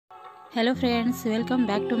Hello friends, welcome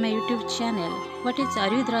back to my YouTube channel. What is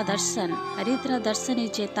Arudra Darshanam? Arudra Darshanam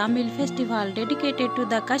is a Tamil festival dedicated to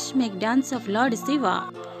the cosmic dance of Lord Shiva.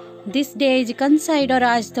 This day is considered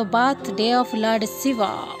as the birthday of Lord Shiva.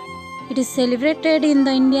 It is celebrated in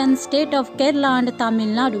the Indian state of Kerala and Tamil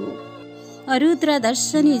Nadu. Arudra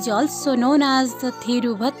Darshanam is also known as the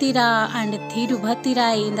Thirubhatira and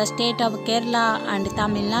Thirubhatirai in the state of Kerala and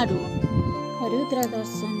Tamil Nadu. Arudra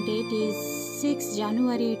Darshanam date is 6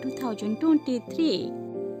 January 2023.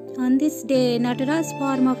 On this day, Nataraj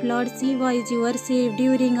form of Lord Shiva is worshipped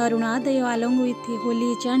during Arunadaya along with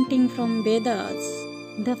holy chanting from Vedas.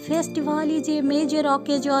 The festival is a major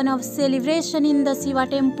occasion of celebration in the Shiva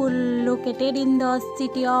temple located in the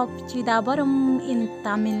city of Chidambaram in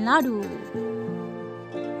Tamil Nadu.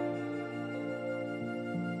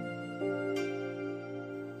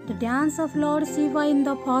 The dance of Lord Shiva in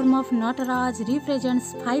the form of Nataraj represents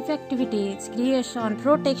 5 activities: creation,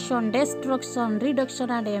 protection, destruction, reduction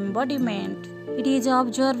and embodiment. It is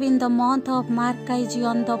observed in the month of Markaj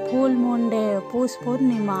on the full moon day, Poush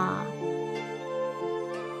Purnima.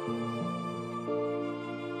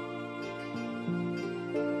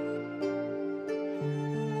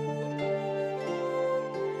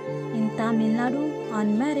 In Tamil Nadu,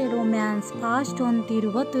 unmarried women fast on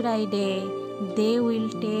Thiruvatirai day. They will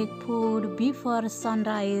take food before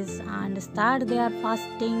sunrise and start their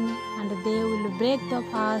fasting, and they will break the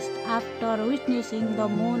fast after witnessing the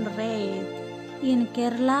moon rays. In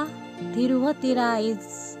Kerala, Thiruvatira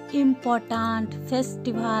is important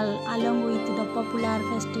festival along with the popular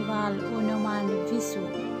festival Onam and Vishu.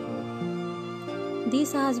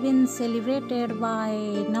 This has been celebrated by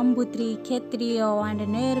Nambutri, Kshatriya and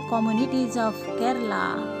Nair communities of Kerala.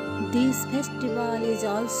 This festival is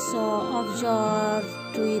also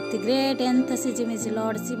observed with great enthusiasm in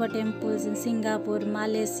Lord Shiva temples in Singapore,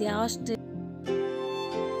 Malaysia, Australia.